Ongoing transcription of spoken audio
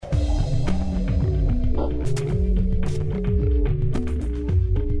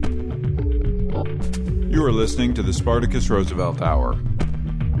for listening to the Spartacus Roosevelt Hour.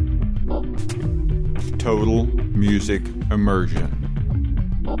 Total music immersion.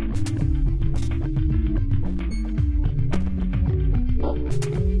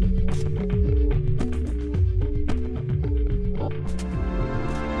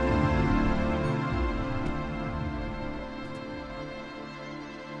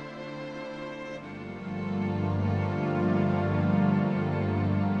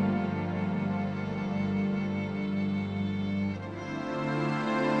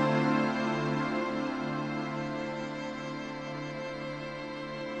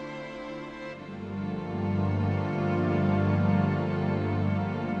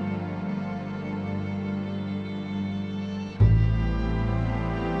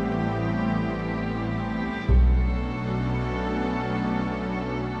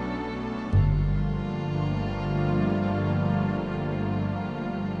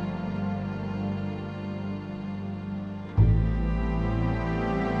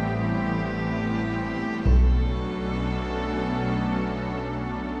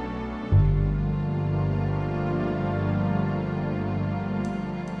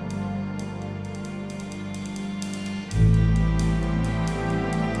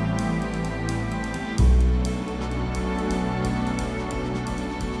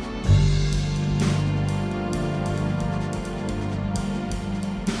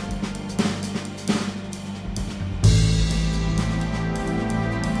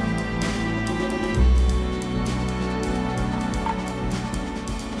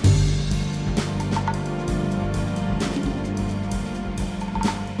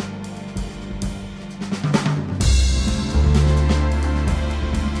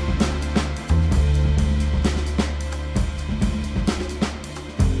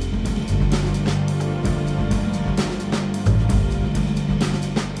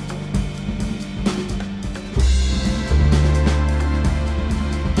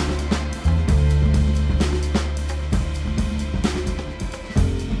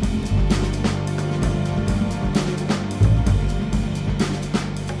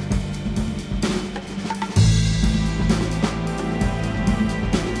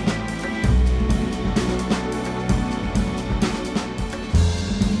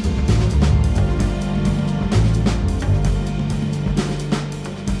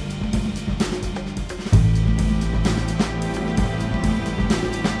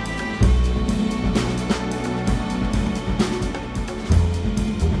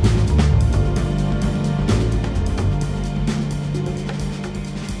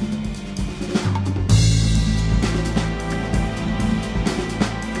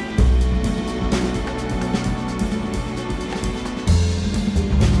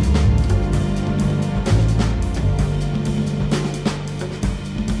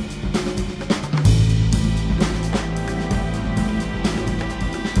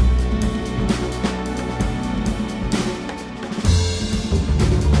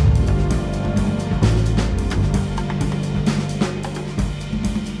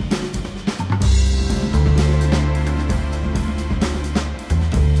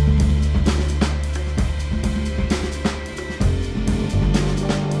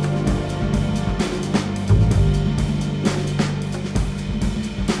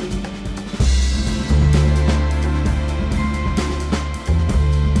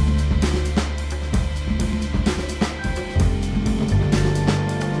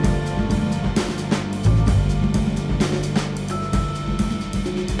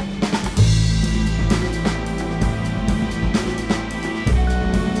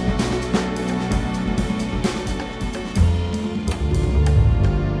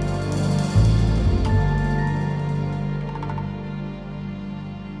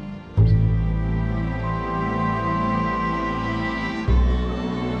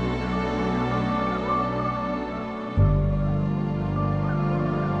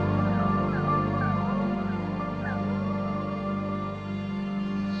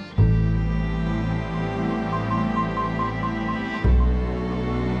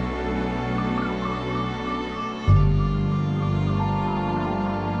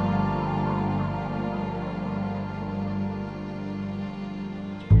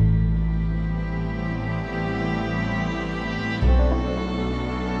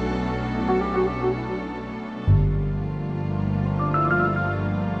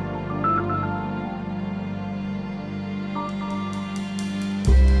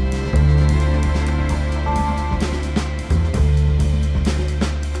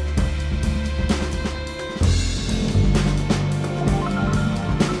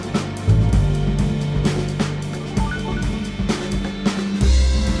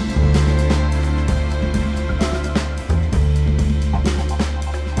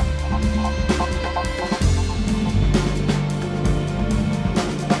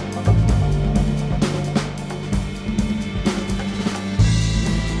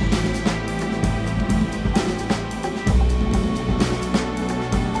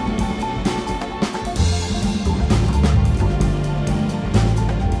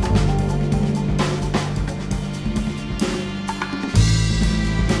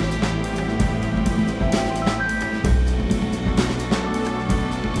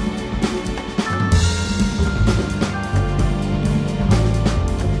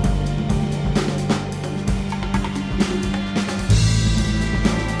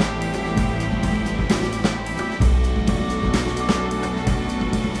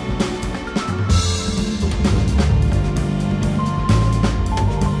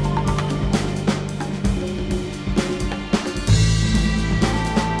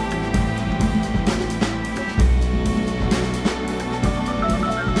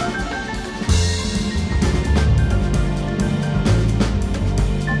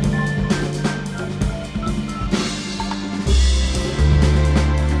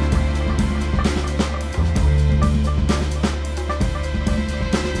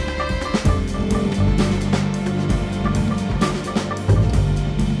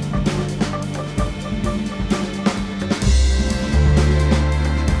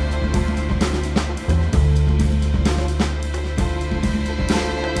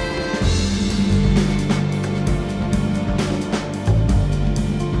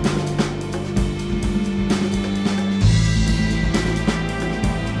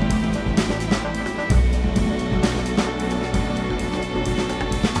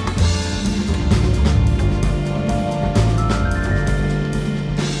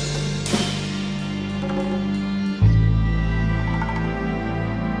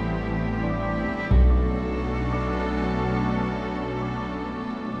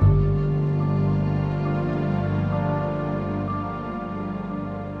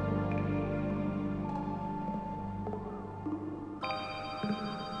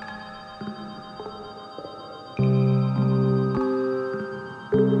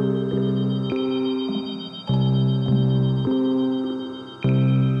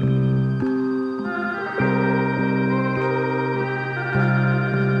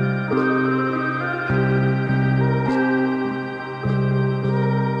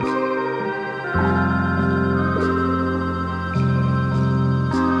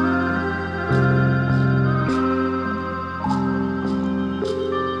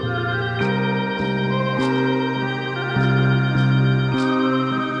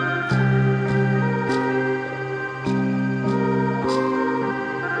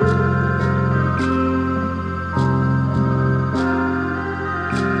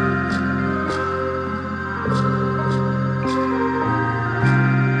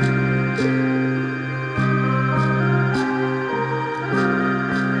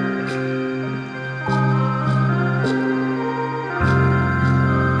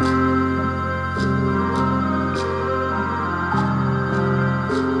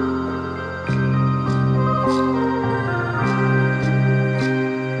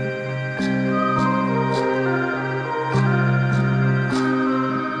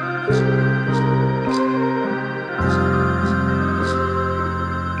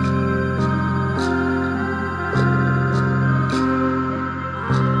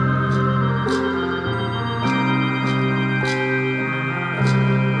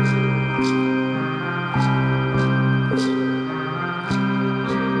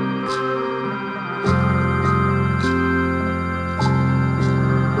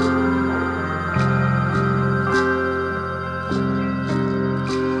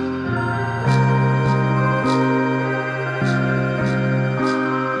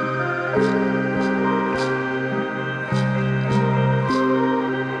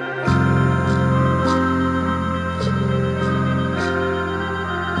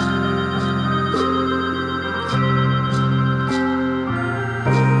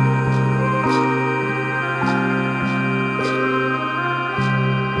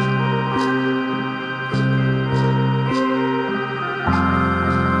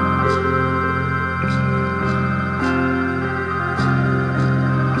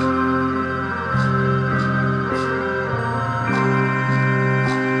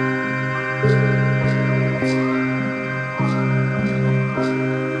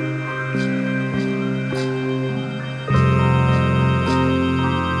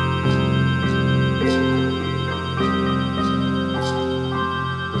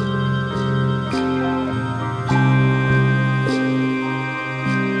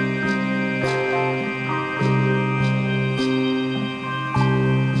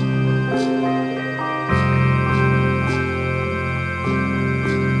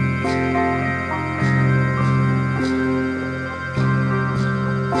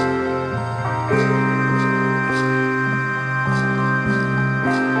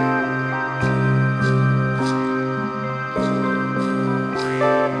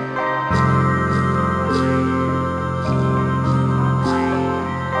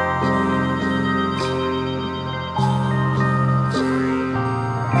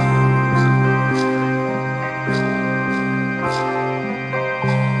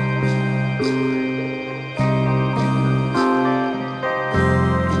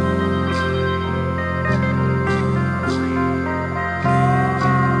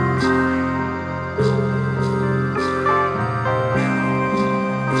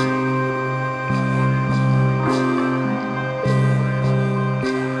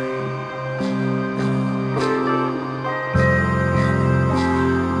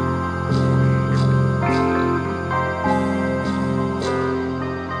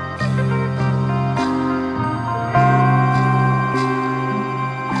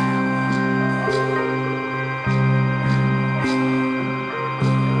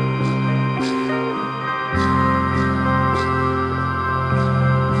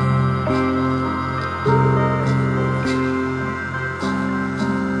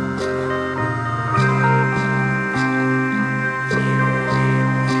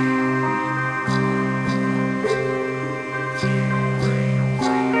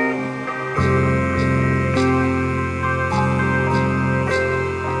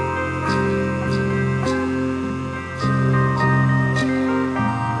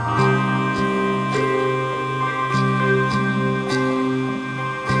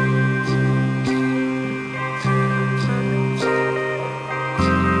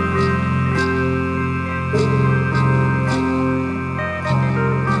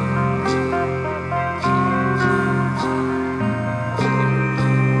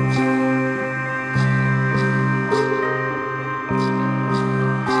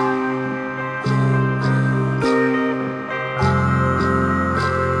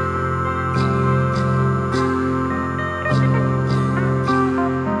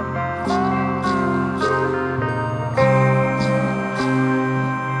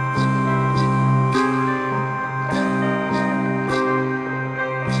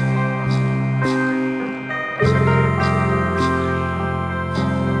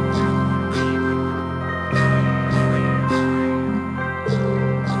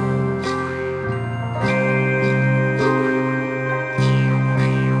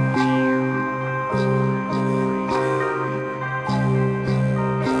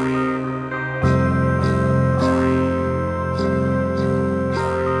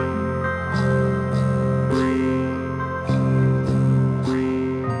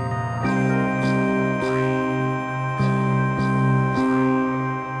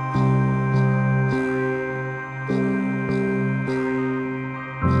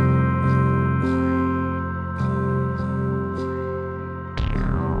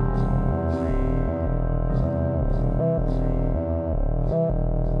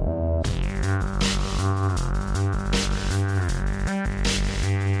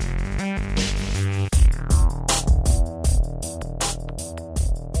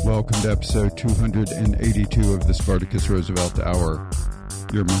 episode 282 of the Spartacus Roosevelt Hour,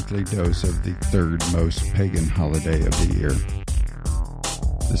 your monthly dose of the third most pagan holiday of the year.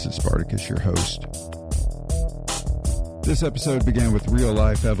 This is Spartacus, your host. This episode began with Real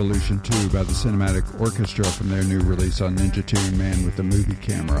Life Evolution 2 by the Cinematic Orchestra from their new release on Ninja Tune Man with the Movie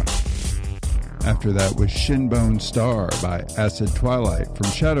Camera. After that was Shinbone Star by Acid Twilight from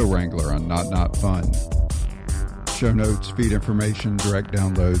Shadow Wrangler on Not Fun. Show notes, feed information, direct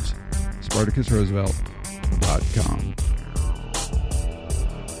downloads, SpartacusRoosevelt.com.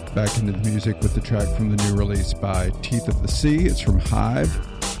 Back into the music with the track from the new release by Teeth of the Sea. It's from Hive.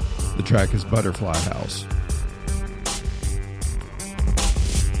 The track is Butterfly House.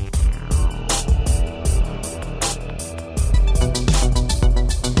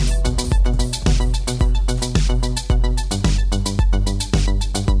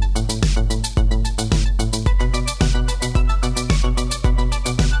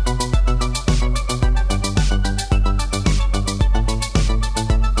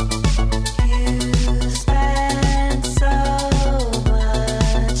 Spend so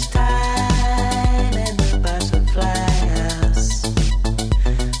much time in the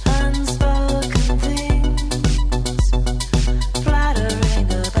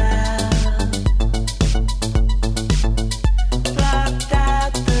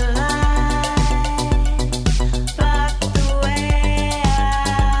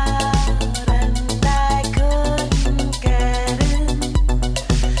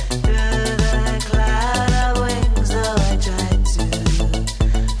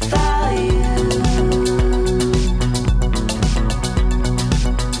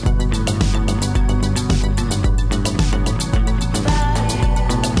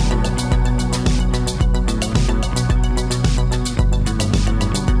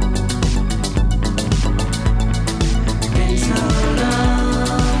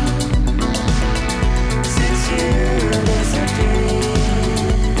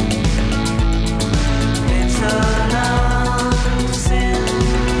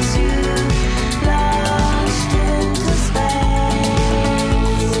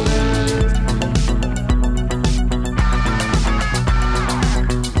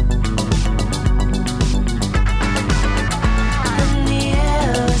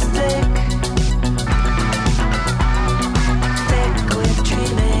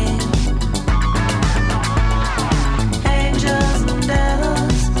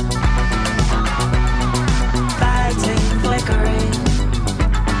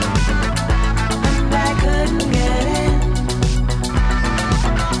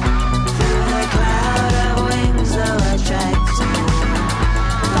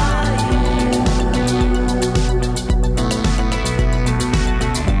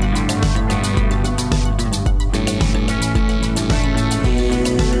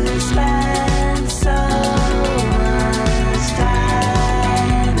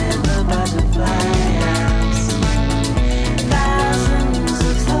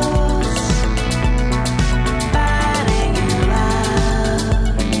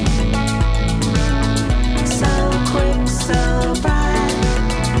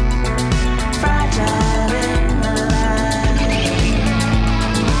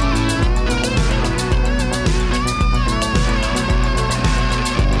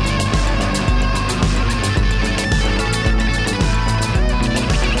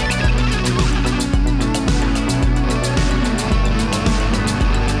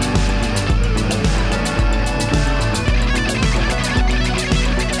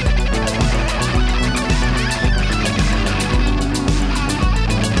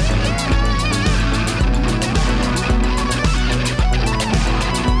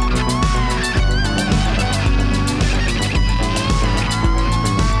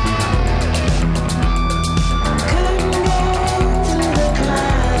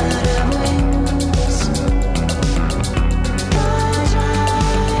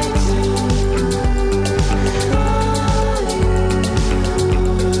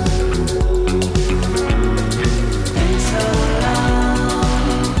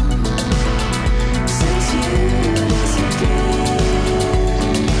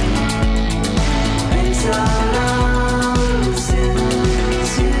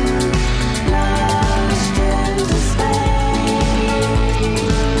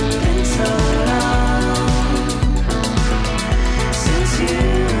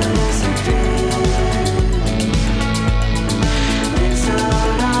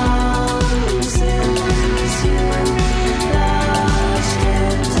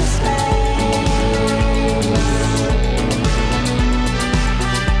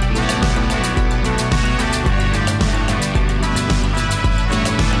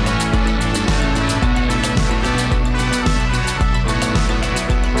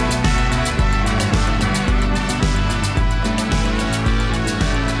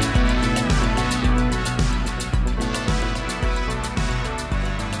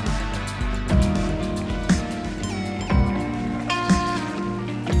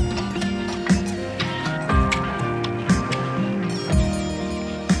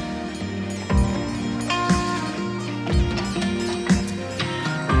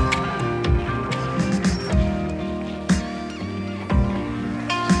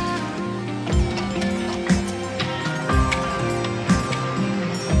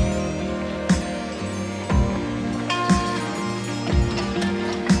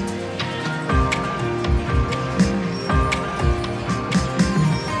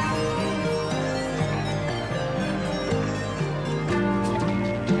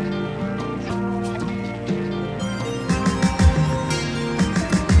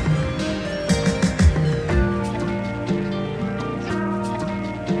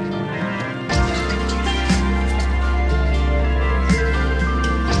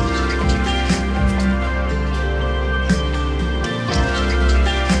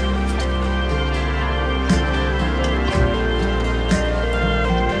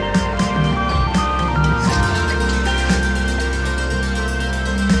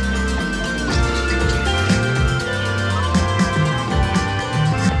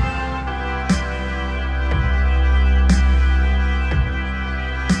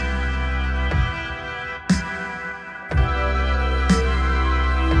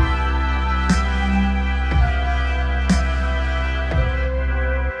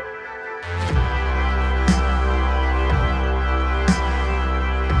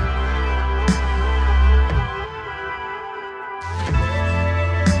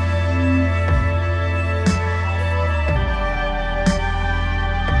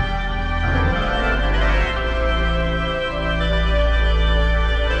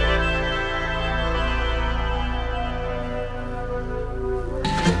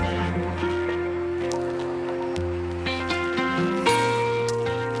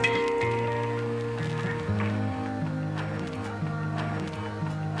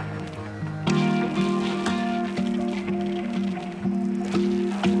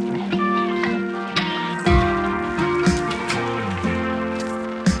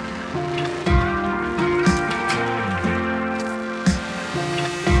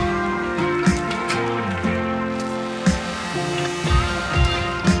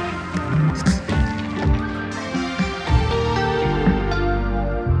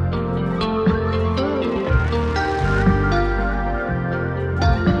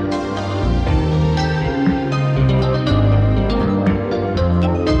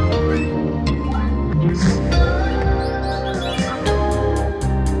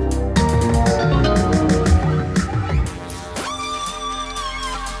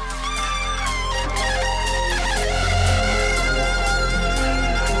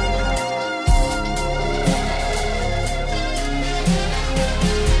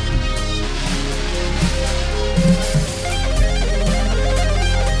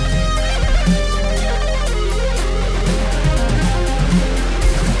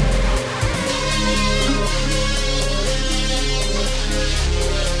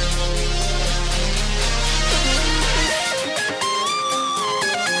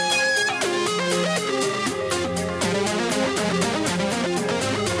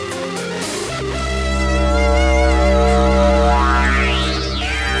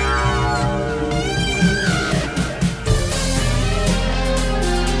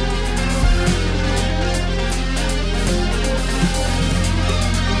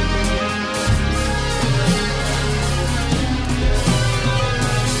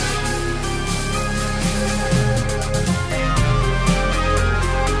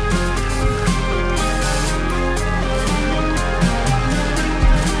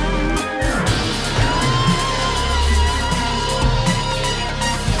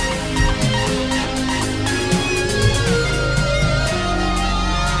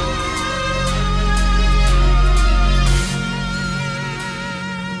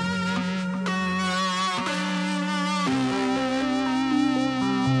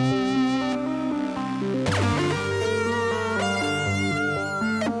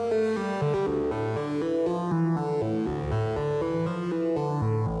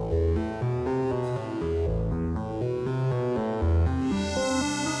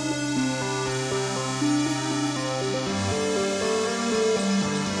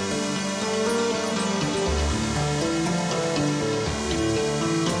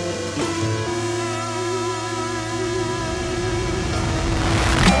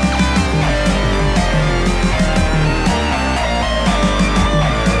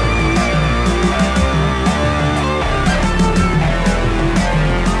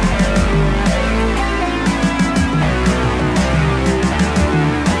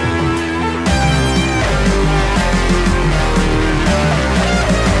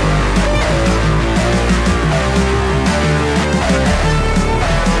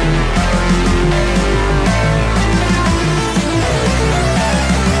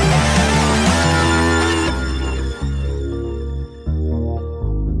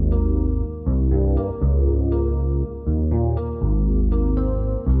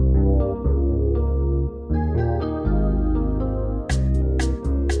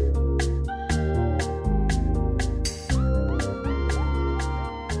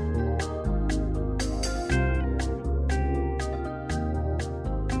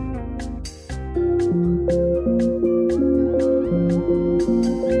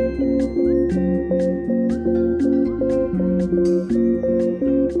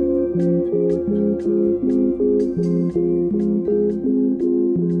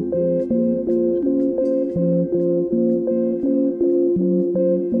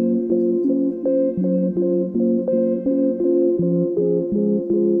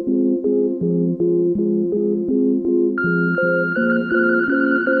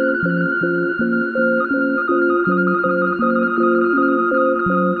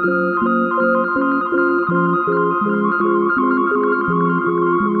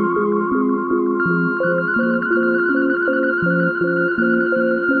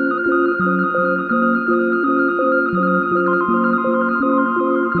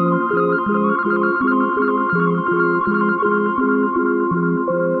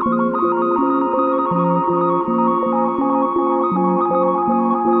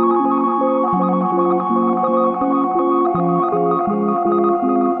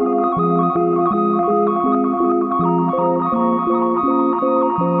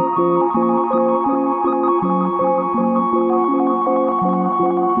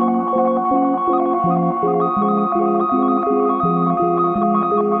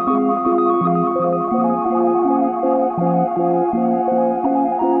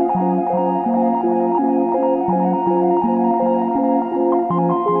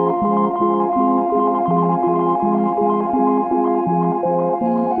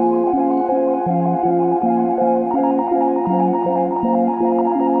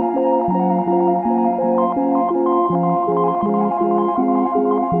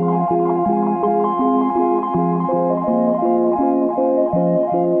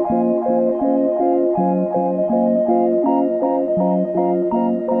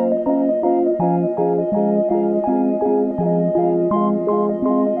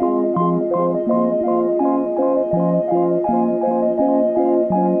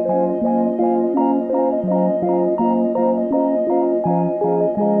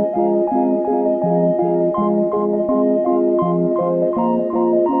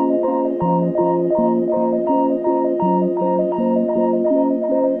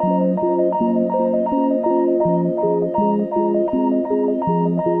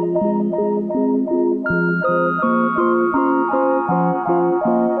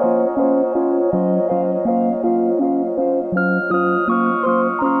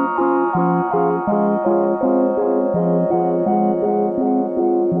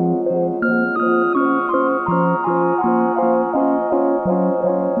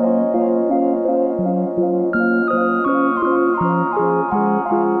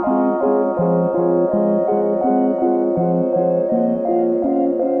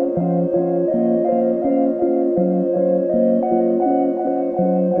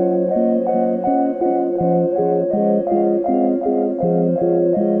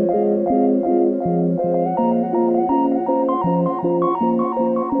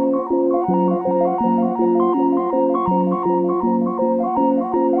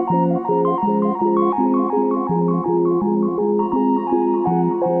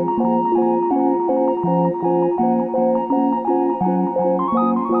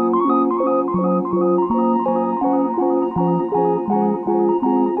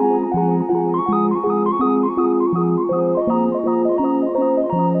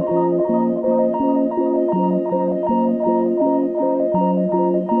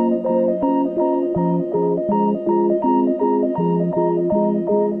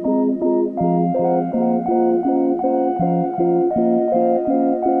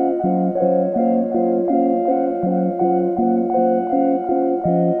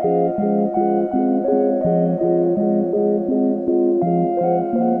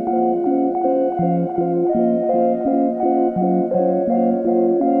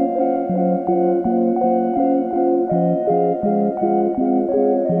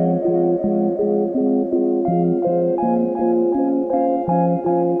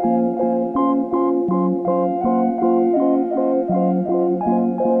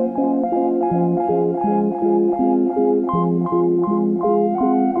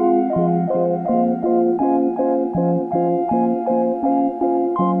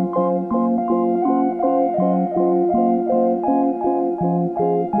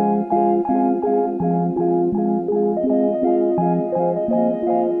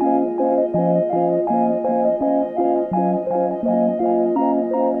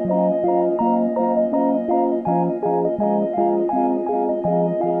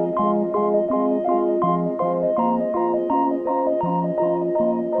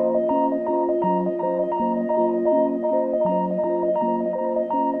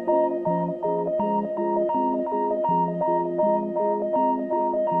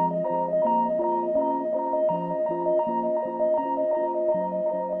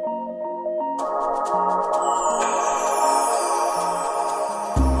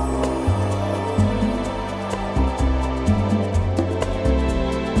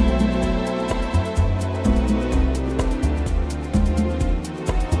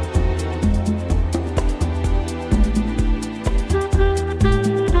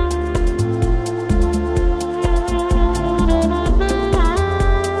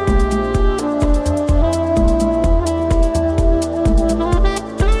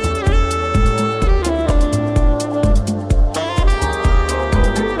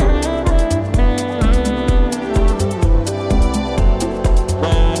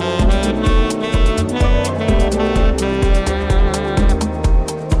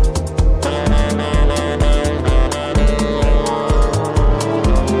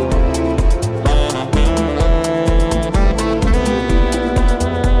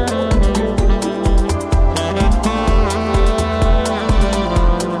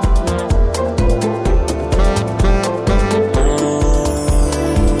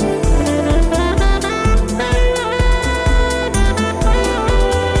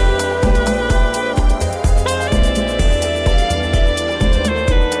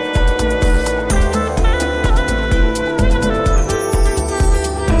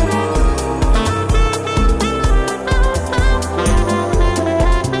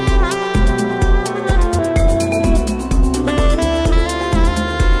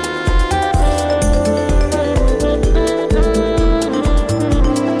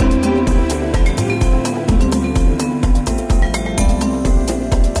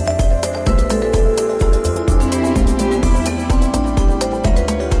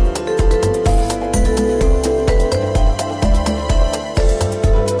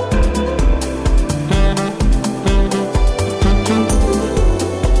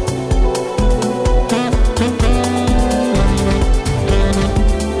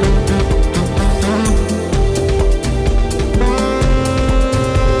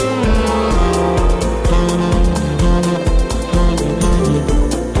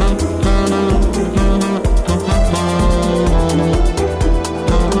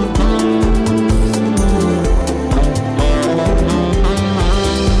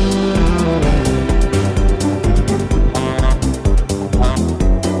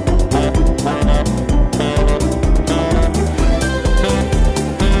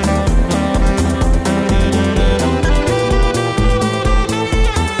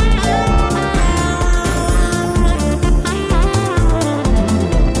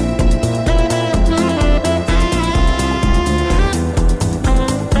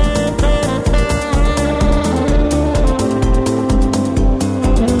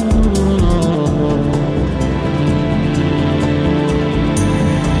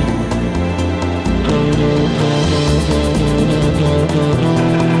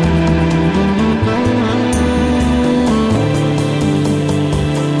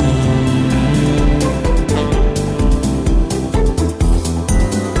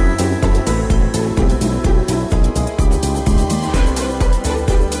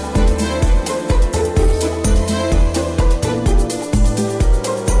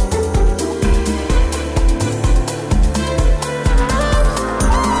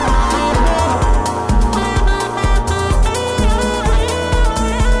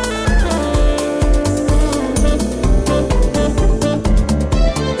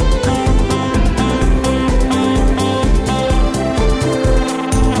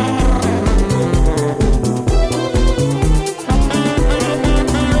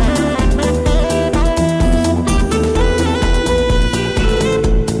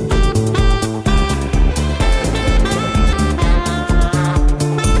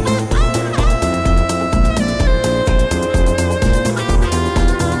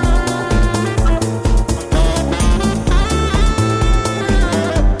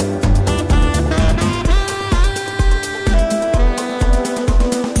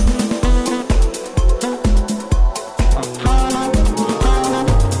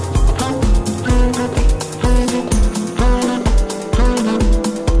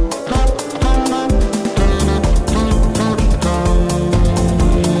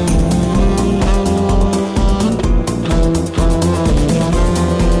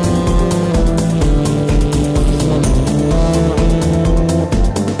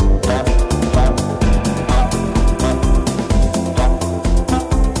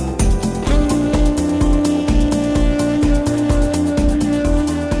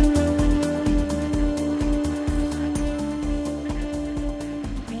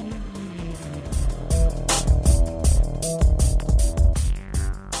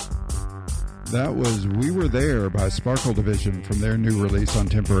was We Were There by Sparkle Division from their new release on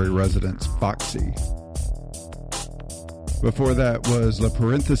temporary residence, Foxy. Before that was La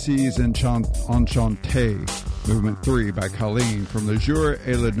Parentheses Enchantees, Movement 3 by Colleen from the Jour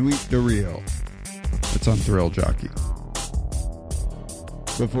et la Nuit de Riel. It's on Thrill Jockey.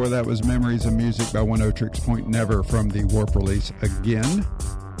 Before that was Memories of Music by Oneohtix Point Never from the Warp release Again.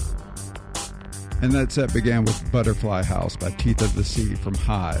 And that set began with Butterfly House by Teeth of the Sea from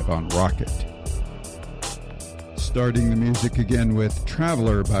Hive on Rocket. Starting the music again with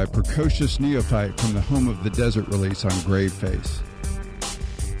Traveler by Precocious Neophyte from the Home of the Desert release on Graveface.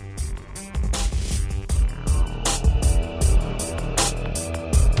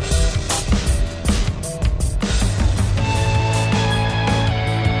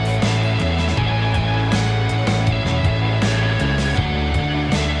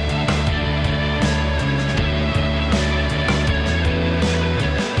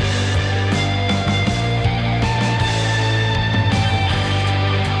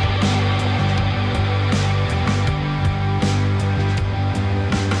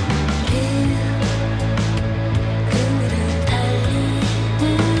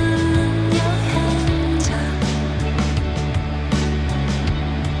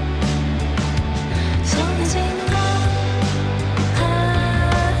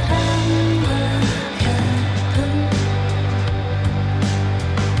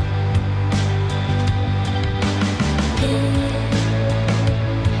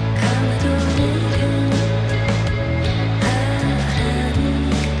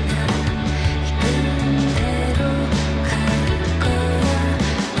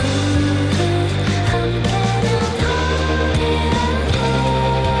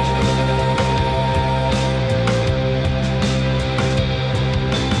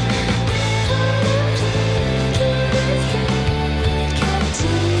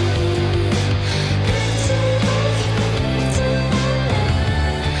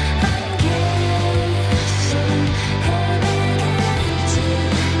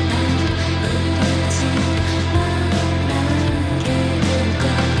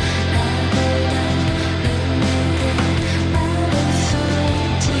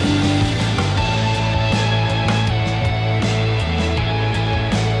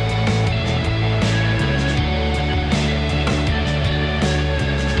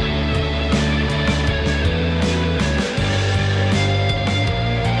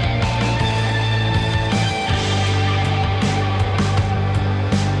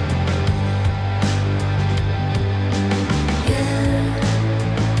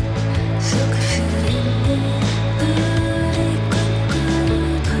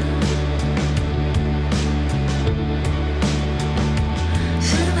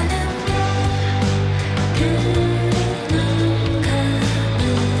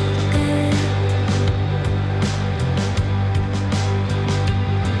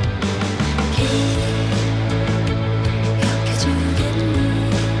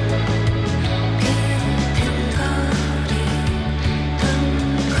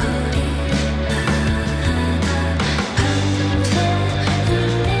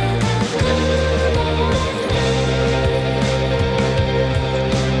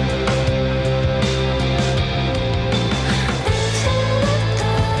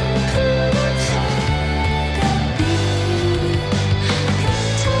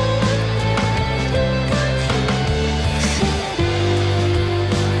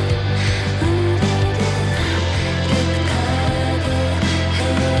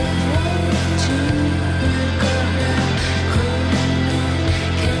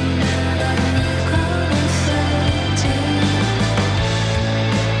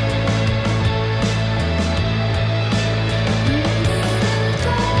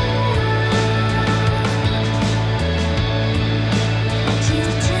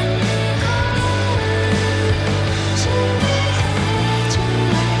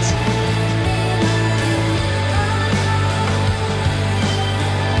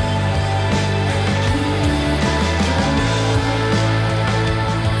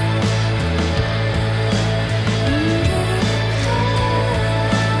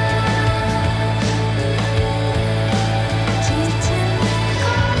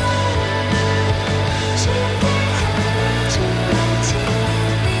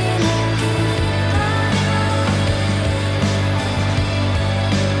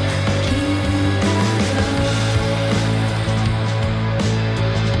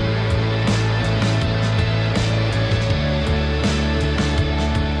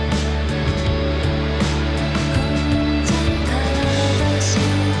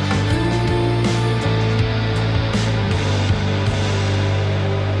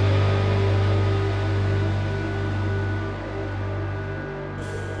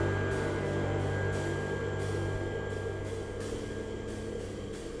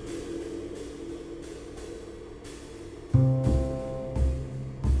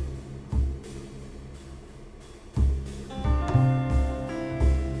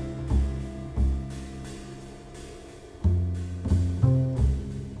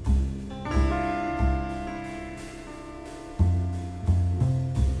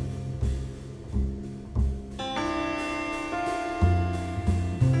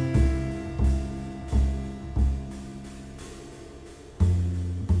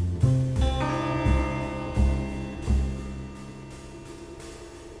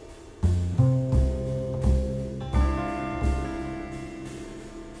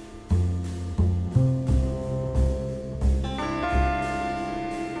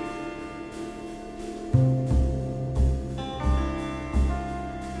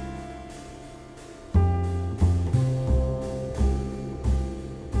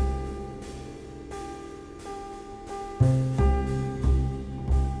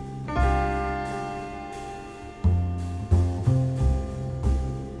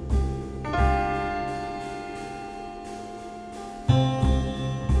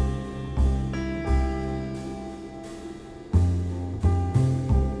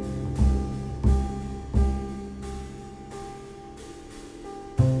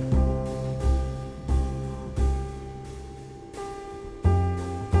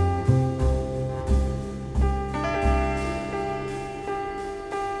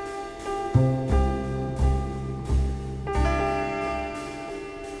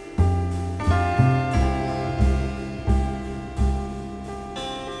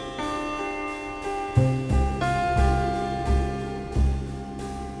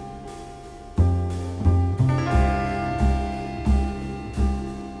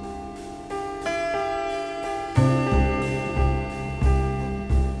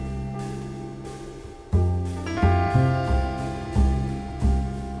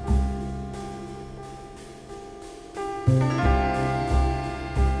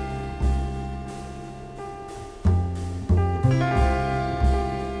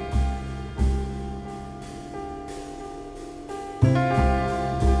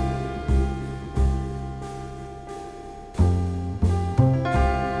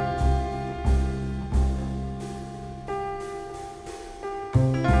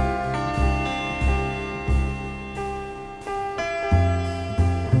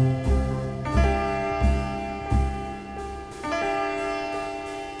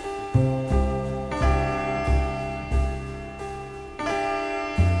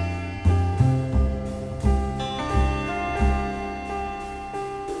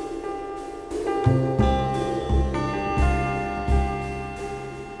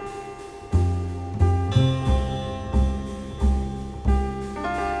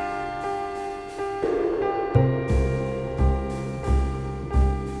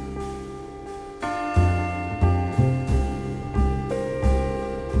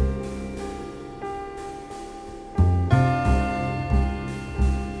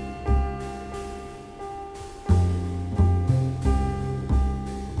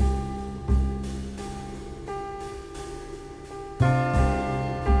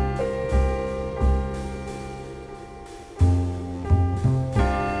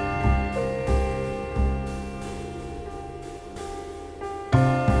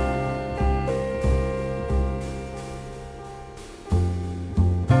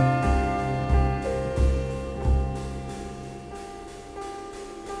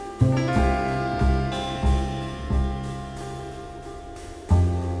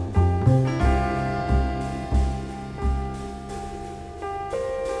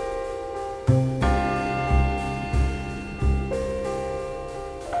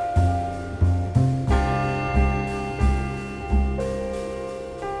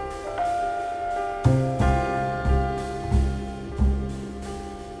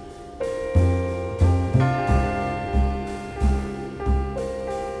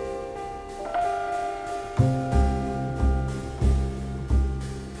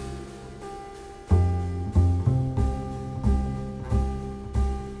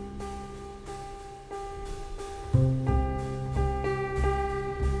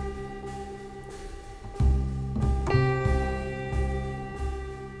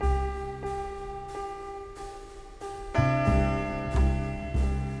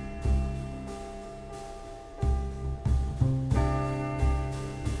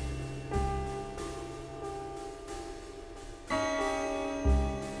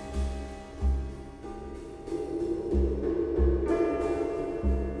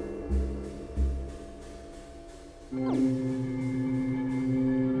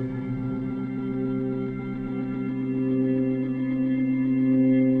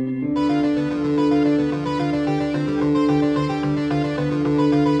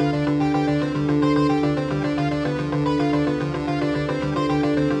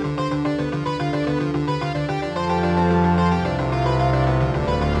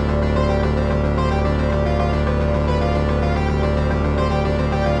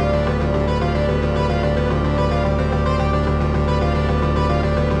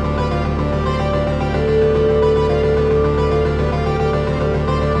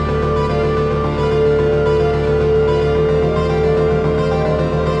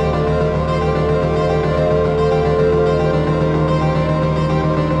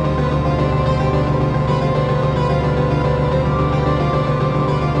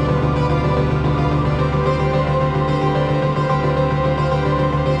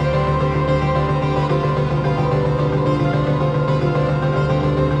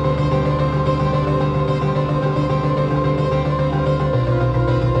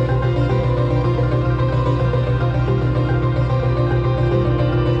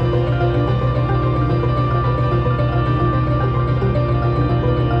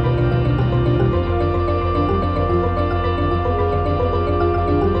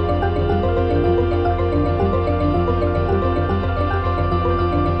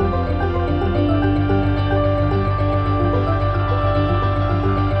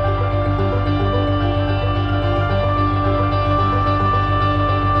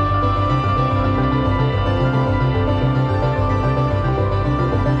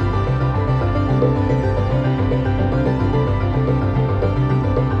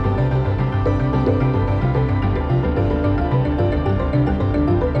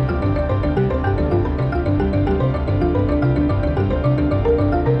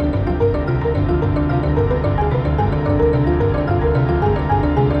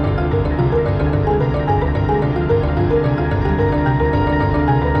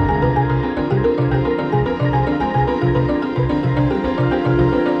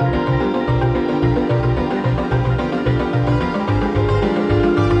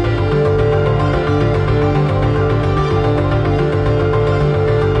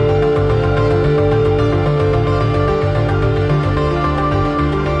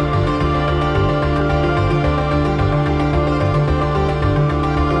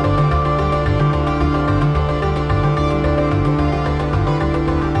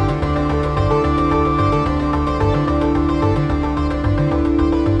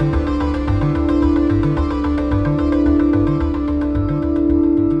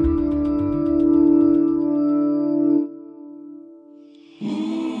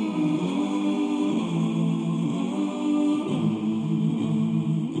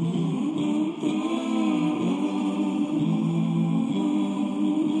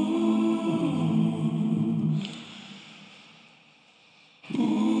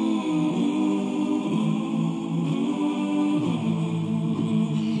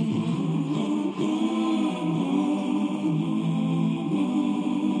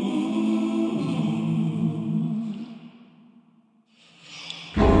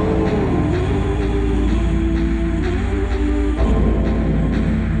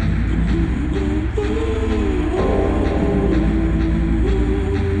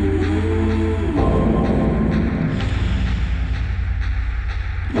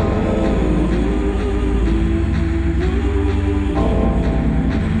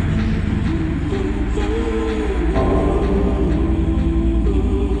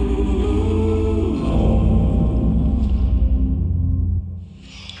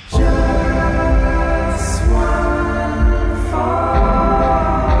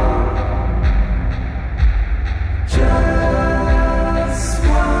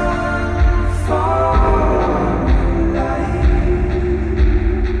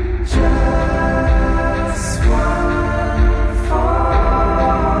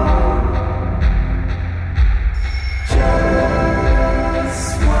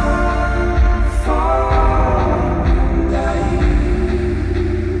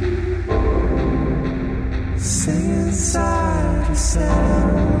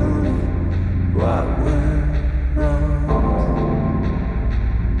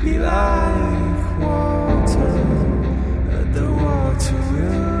 be like water, the water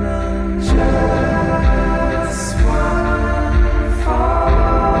will run. Just one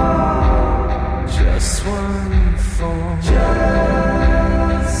fall, just one fall,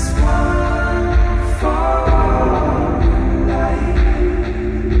 just one fall. Light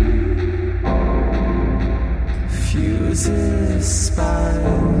fuses spine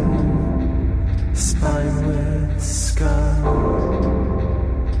with scar.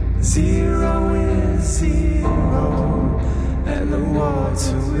 Zero is zero, and the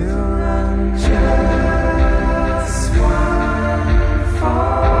water will run. Just one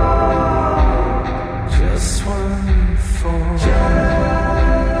fall, just one fall,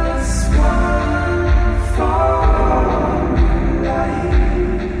 just one fall. Light,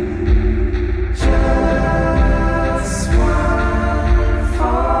 just one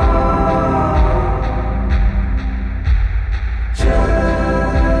fall,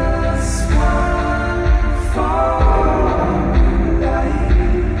 just one fall. Light,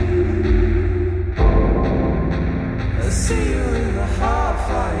 I see you in the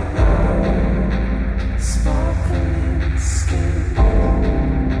half-light now, sparkling skin,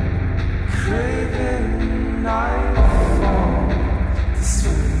 craving nightfall. The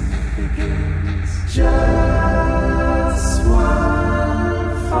swim begins. Just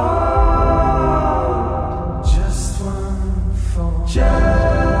one fall, just one fall,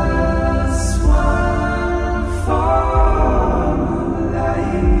 just one fall.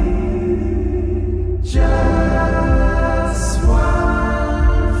 Light, just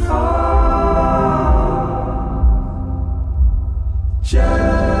one fall,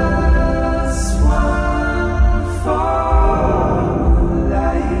 just one fall.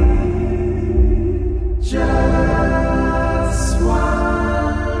 Light, just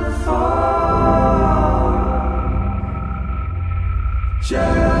one fall,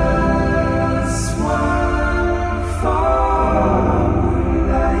 just one fall.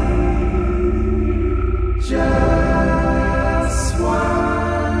 Light, just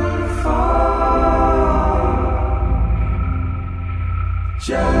one fall,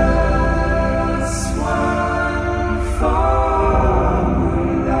 just one fall.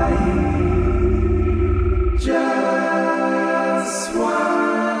 Light, just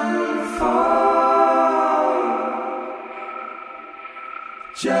one fall,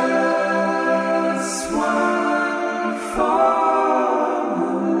 just one fall.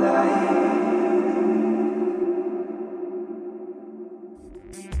 Light.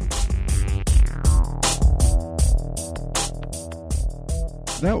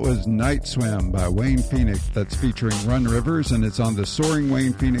 That was Nightswim by Wayne Phoenix. That's featuring Run Rivers, and it's on the Soaring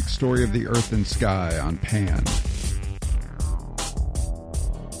Wayne Phoenix Story of the Earth and Sky on Pan.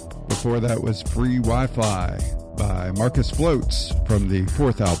 Before that was Free Wi-Fi by Markus Floats from the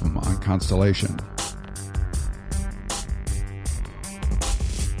fourth album on Constellation.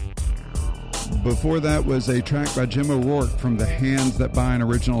 Before that was a track by Jim O'Rourke from the Hands That Buy an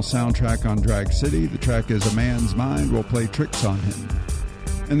original soundtrack on Drag City. The track is A Man's Mind Will Play Tricks on Him.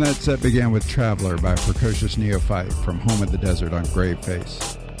 And that set began with Traveler by Precocious Neophyte from Home of the Desert on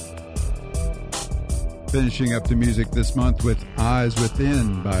Graveface. Finishing up the music this month with Eyes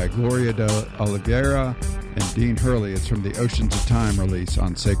Within by Gloria de Oliveira and Dean Hurley. It's from the Oceans of Time release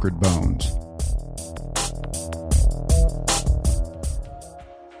on Sacred Bones.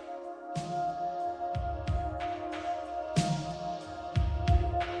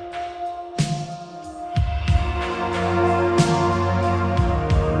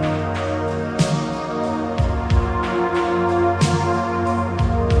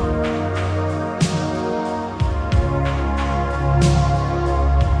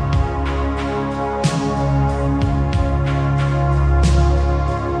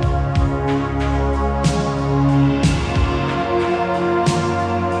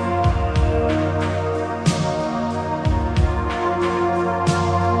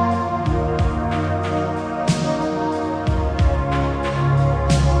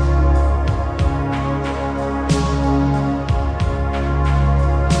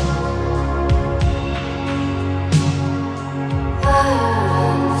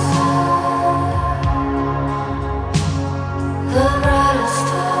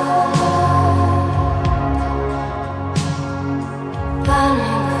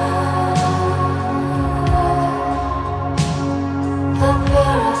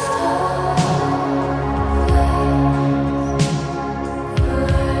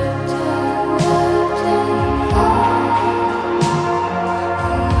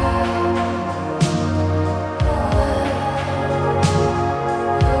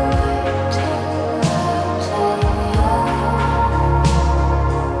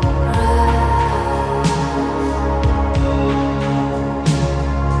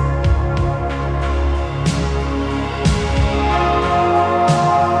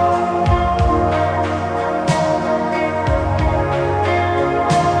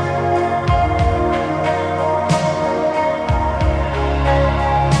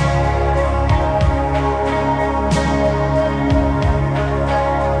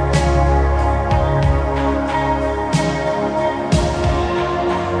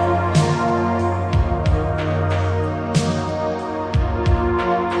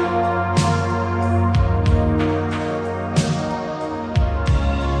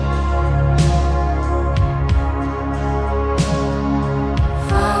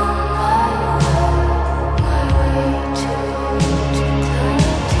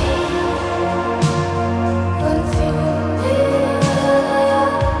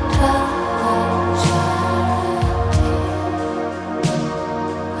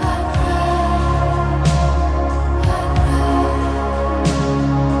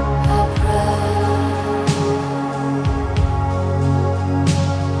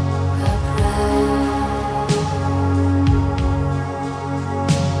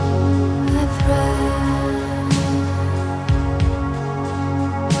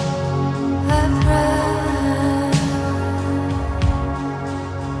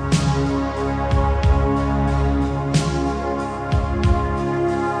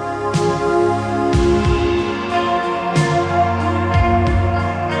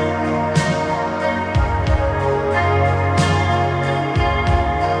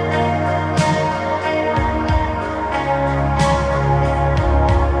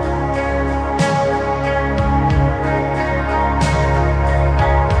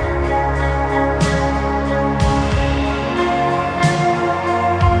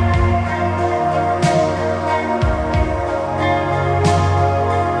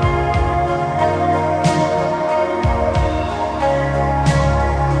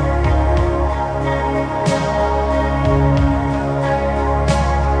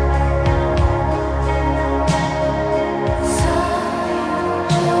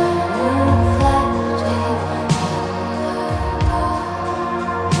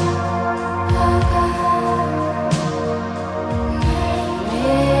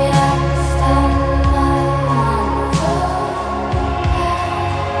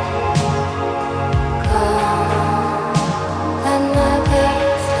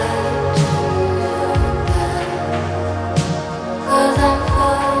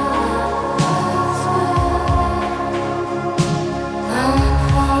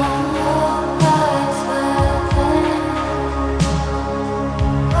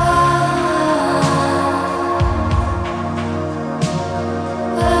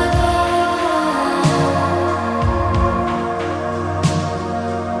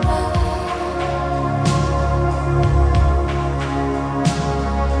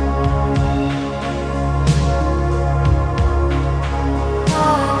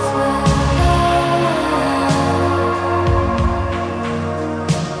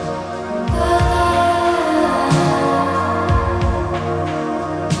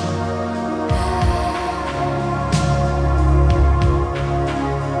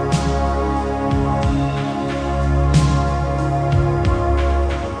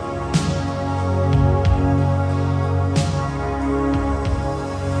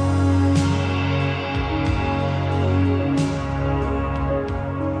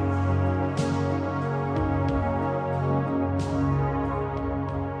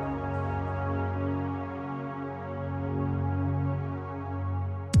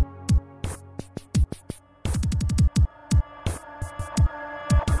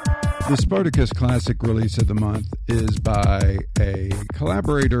 The Spartacus Classic release of the month is by a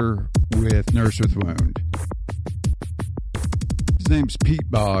collaborator with Nurse with Wound. His name's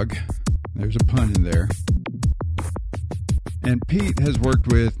Pete Bogg. There's a pun in there. And Pete has worked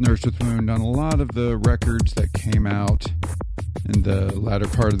with Nurse with Wound on a lot of the records that came out in the latter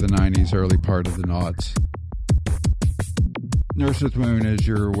part of the 90s, early part of the noughts. Nurse with Wound, as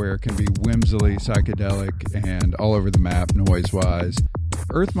you're aware, can be whimsily psychedelic and all over the map noise-wise.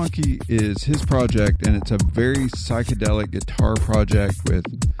 Earth Monkey is his project, and it's a very psychedelic guitar project with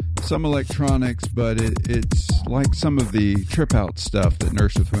some electronics, but it's like some of the trip-out stuff that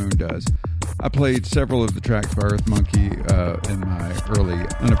Nurse with Wound does. I played several of the tracks by Earth Monkey in my early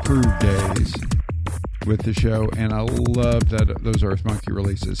unapproved days with the show, and I love those Earth Monkey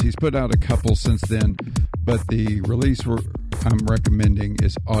releases. He's put out a couple since then, but the release I'm recommending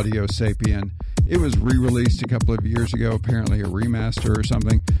is Audio Sapien. It was re-released a couple of years ago, apparently a remaster or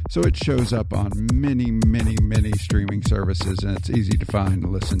something, so it shows up on many, many, many streaming services, and it's easy to find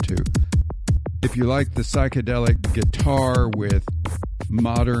and listen to. If you like the psychedelic guitar with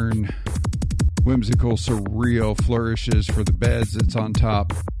modern, whimsical, surreal flourishes for the beds that's on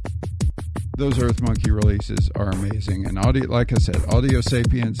top, those Earth Monkey releases are amazing. And like I said, Audio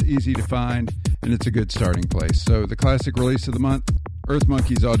Sapiens, easy to find, and it's a good starting place. So the classic release of the month, Earth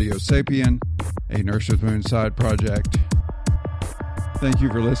Monkey's Audio Sapien, a Nurse with Wound side project. Thank you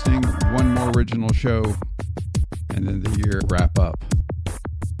for listening. One more original show, and then the year wrap up.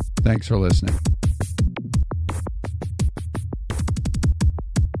 Thanks for listening.